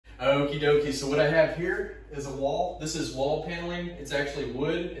Okie dokie, so what I have here is a wall. This is wall paneling. It's actually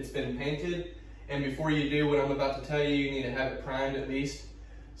wood, it's been painted. And before you do what I'm about to tell you, you need to have it primed at least.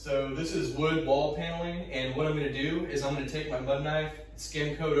 So this is wood wall paneling, and what I'm gonna do is I'm gonna take my mud knife,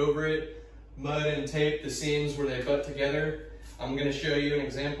 skim coat over it, mud and tape the seams where they butt together. I'm gonna show you an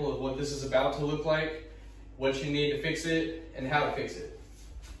example of what this is about to look like, what you need to fix it, and how to fix it.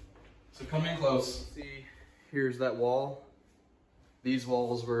 So come in close. See, here's that wall. These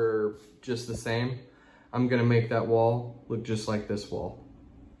walls were just the same. I'm gonna make that wall look just like this wall.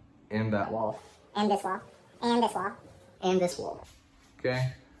 And that wall. And this wall. And this wall. And this wall.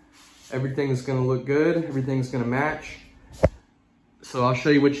 Okay? Everything's gonna look good. Everything's gonna match. So I'll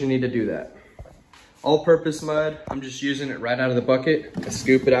show you what you need to do that. All-purpose mud. I'm just using it right out of the bucket. I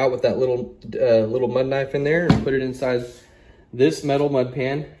scoop it out with that little mud knife in there and put it inside this metal mud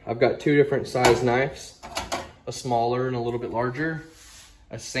pan. I've got two different size knives. A smaller and a little bit larger.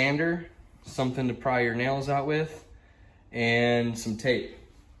 A sander, something to pry your nails out with, and some tape.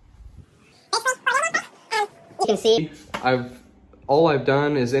 You can see all I've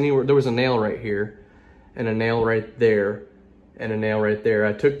done is there was a nail right here, and a nail right there, and a nail right there.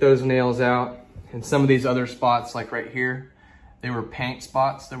 I took those nails out, and some of these other spots, like right here, they were paint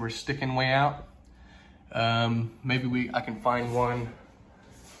spots that were sticking way out. Maybe I can find one.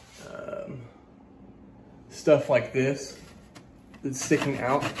 Stuff like this that's sticking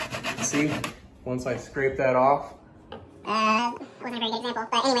out. See, once I scrape that off. Wasn't a very good example,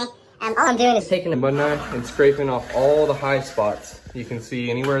 but anyway, all I'm doing is taking a mud knife and scraping off all the high spots. You can see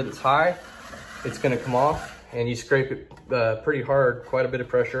anywhere that's high, it's gonna come off, and you scrape it pretty hard, quite a bit of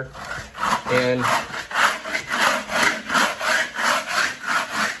pressure. And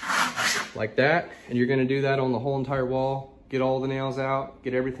like that, and you're gonna do that on the whole entire wall. Get all the nails out,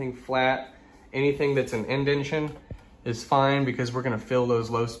 get everything flat. Anything that's an indentation is fine because we're gonna fill those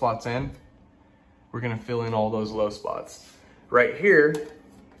low spots in. We're gonna fill in all those low spots. Right here,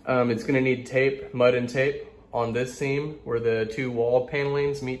 it's gonna need tape, mud and tape on this seam where the two wall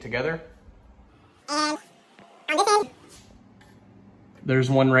panelings meet together. And on this end, there's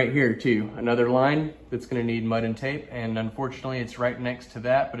one right here too, another line that's gonna need mud and tape, and unfortunately it's right next to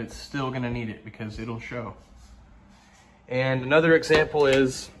that, but it's still gonna need it because it'll show. And another example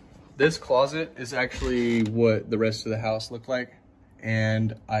is this closet is actually what the rest of the house looked like,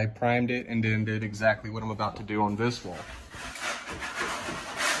 and I primed it and then did exactly what I'm about to do on this wall.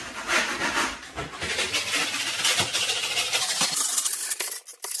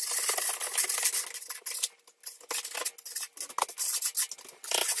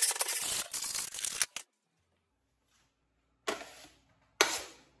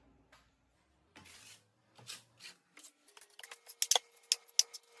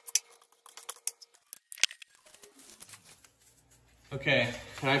 Okay,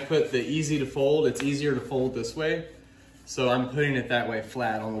 can I put the easy to fold? It's easier to fold this way. So I'm putting it that way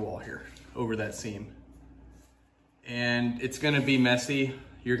flat on the wall here, over that seam. And it's gonna be messy.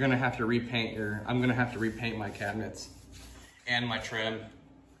 You're gonna have to repaint I'm gonna have to repaint my cabinets and my trim.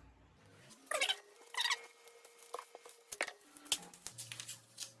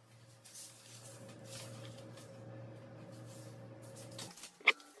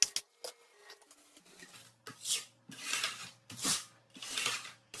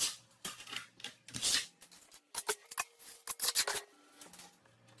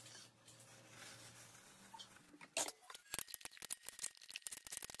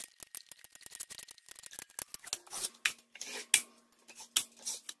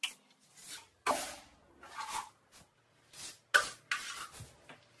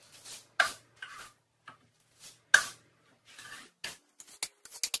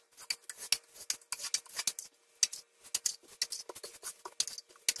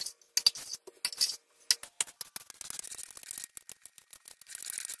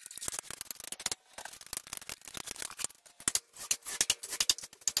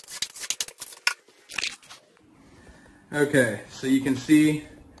 Okay, so you can see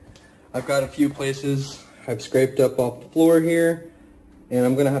I've got a few places I've scraped up off the floor here, and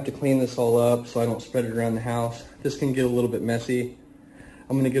I'm gonna have to clean this all up so I don't spread it around the house. This can get a little bit messy.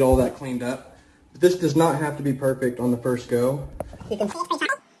 I'm gonna get all that cleaned up. But this does not have to be perfect on the first go. you can see it's pretty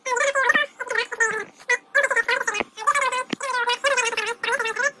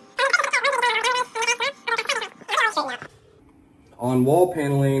On wall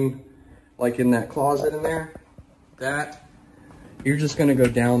paneling, like in that closet in there, you're just gonna go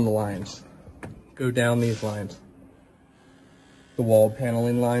down the lines. Go down these lines. The wall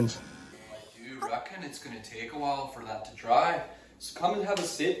paneling lines. I do reckon it's gonna take a while for that to dry. So come and have a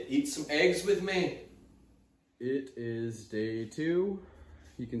sit, eat some eggs with me. It is day 2,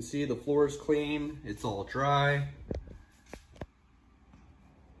 You can see the floor is clean, it's all dry.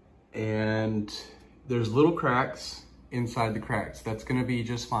 And there's little cracks inside the cracks. That's gonna be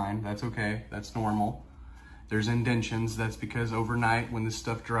just fine, that's okay, that's normal. There's indentions, that's because overnight when this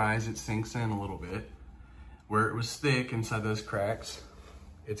stuff dries, it sinks in a little bit. Where it was thick inside those cracks,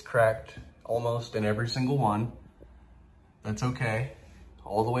 it's cracked almost in every single one. That's okay,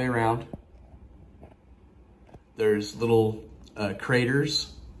 all the way around. There's little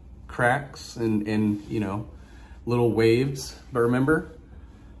craters, cracks, and you know, little waves. But remember,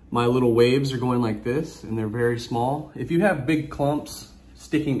 my little waves are going like this, and they're very small. If you have big clumps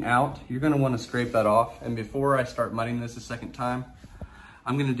sticking out, you're gonna wanna scrape that off. And before I start mudding this a second time,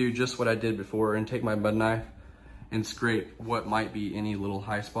 I'm gonna do just what I did before and take my mud knife and scrape what might be any little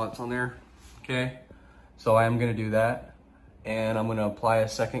high spots on there, okay? So I am gonna do that, and I'm gonna apply a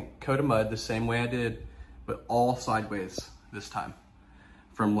second coat of mud the same way I did, but all sideways this time,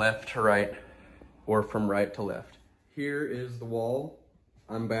 from left to right, or from right to left. Here is the wall.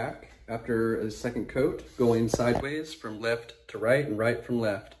 I'm back after a second coat, going sideways from left to right and right from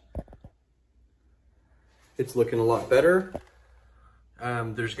left. It's looking a lot better.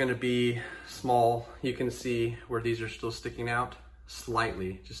 There's gonna be small, you can see where these are still sticking out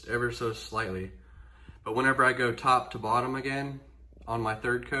slightly, just ever so slightly. But whenever I go top to bottom again on my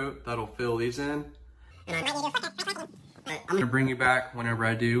third coat, that'll fill these in. And I'm gonna bring you back whenever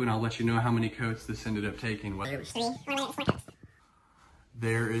I do, and I'll let you know how many coats this ended up taking. There was 3 or 4 coats.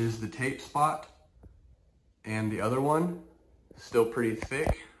 There is the tape spot, and the other one, still pretty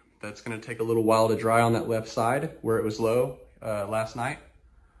thick. That's gonna take a little while to dry on that left side where it was low last night.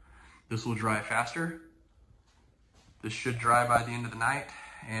 This will dry faster. This should dry by the end of the night,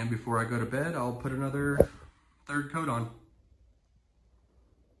 and before I go to bed, I'll put another third coat on.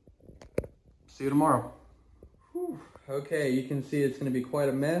 See you tomorrow. Whew. Okay, you can see it's gonna be quite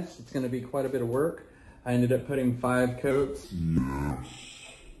a mess. It's gonna be quite a bit of work. I ended up putting 5 coats. Yes.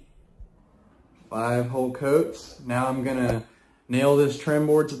 5 whole coats. Now I'm gonna nail this trim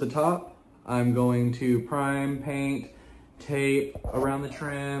boards at the top. I'm going to prime, paint, tape around the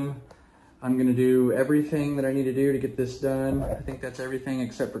trim. I'm gonna do everything that I need to do to get this done. I think that's everything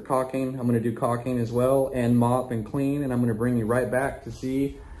except for caulking. I'm gonna do caulking as well, and mop and clean, and I'm gonna bring you right back to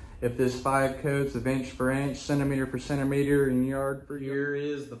see if this 5 coats of inch for inch, centimeter for centimeter, and yard for yard. Here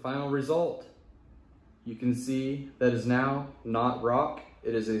is the final result. You can see that is now not rock.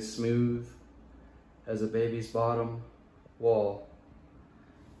 It is as smooth as a baby's bottom wall.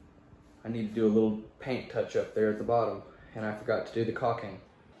 I need to do a little paint touch up there at the bottom, and I forgot to do the caulking.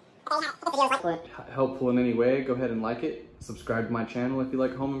 Helpful in any way, go ahead and like it. Subscribe to my channel if you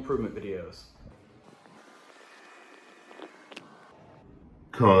like home improvement videos.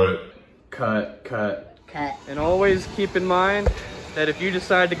 Cut. Cut, cut. Cut. And always keep in mind that if you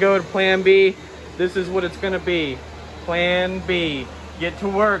decide to go to Plan B, this is what it's gonna be. Plan B. Get to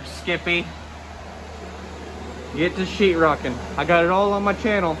work, Skippy. Get to sheetrocking. I got it all on my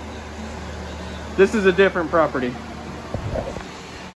channel. This is a different property.